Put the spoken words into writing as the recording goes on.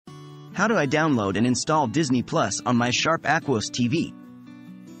How do I download and install Disney Plus on my Sharp Aquos TV?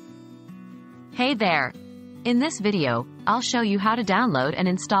 Hey there! In this video, I'll show you how to download and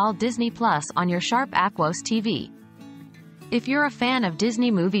install Disney Plus on your Sharp Aquos TV. If you're a fan of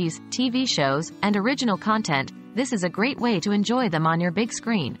Disney movies, TV shows, and original content, this is a great way to enjoy them on your big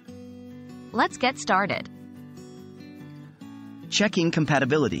screen. Let's get started. Checking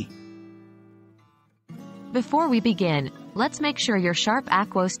compatibility. Before we begin, let's make sure your Sharp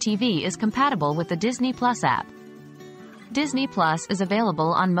Aquos TV is compatible with the Disney Plus app. Disney Plus is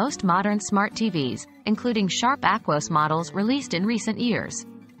available on most modern smart TVs, including Sharp Aquos models released in recent years.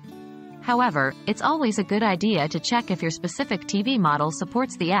 However, it's always a good idea to check if your specific TV model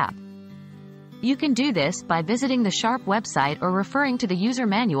supports the app. You can do this by visiting the Sharp website or referring to the user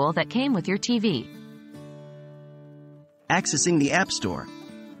manual that came with your TV. Accessing the App Store.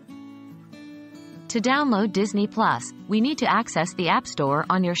 To download Disney Plus, we need to access the App Store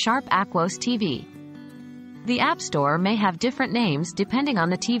on your Sharp Aquos TV. The App Store may have different names depending on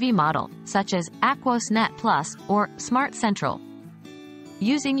the TV model, such as Aquos Net Plus or Smart Central.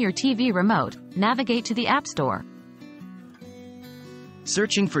 Using your TV remote, navigate to the App Store.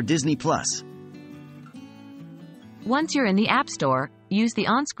 Searching for Disney Plus. Once you're in the App Store, use the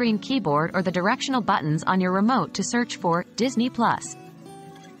on-screen keyboard or the directional buttons on your remote to search for Disney Plus.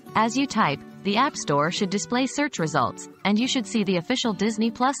 As you type, the App Store should display search results, and you should see the official Disney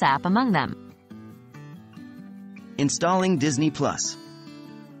Plus app among them. Installing Disney Plus.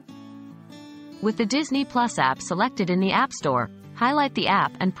 With the Disney Plus app selected in the App Store, highlight the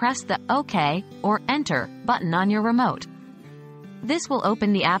app and press the OK or Enter button on your remote. This will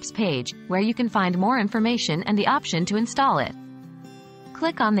open the app's page, where you can find more information and the option to install it.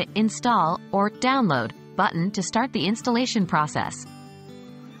 Click on the Install or Download button to start the installation process.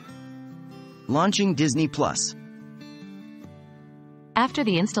 Launching Disney Plus. After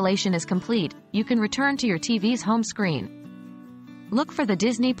the installation is complete, you can return to your TV's home screen. Look for the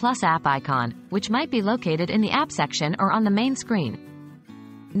Disney Plus app icon, which might be located in the app section or on the main screen.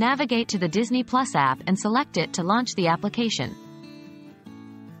 Navigate to the Disney Plus app and select it to launch the application.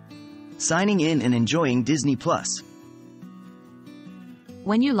 Signing in and enjoying Disney Plus.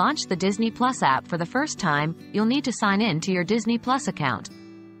 When you launch the Disney Plus app for the first time, you'll need to sign in to your Disney Plus account.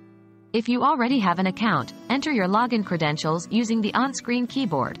 If you already have an account, enter your login credentials using the on-screen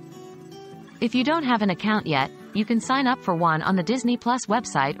keyboard. If you don't have an account yet, you can sign up for one on the Disney Plus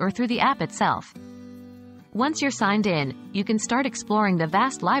website or through the app itself. Once you're signed in, you can start exploring the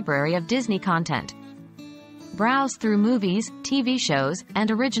vast library of Disney content. Browse through movies, TV shows,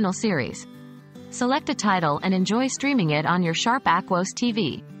 and original series. Select a title and enjoy streaming it on your Sharp Aquos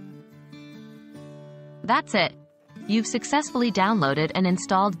TV. That's it. You've successfully downloaded and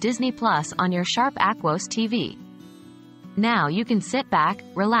installed Disney Plus on your Sharp Aquos TV. Now you can sit back,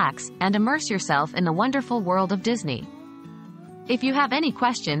 relax, and immerse yourself in the wonderful world of Disney. If you have any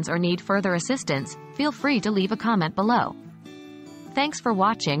questions or need further assistance, feel free to leave a comment below. Thanks for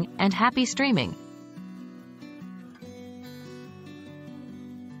watching, and happy streaming!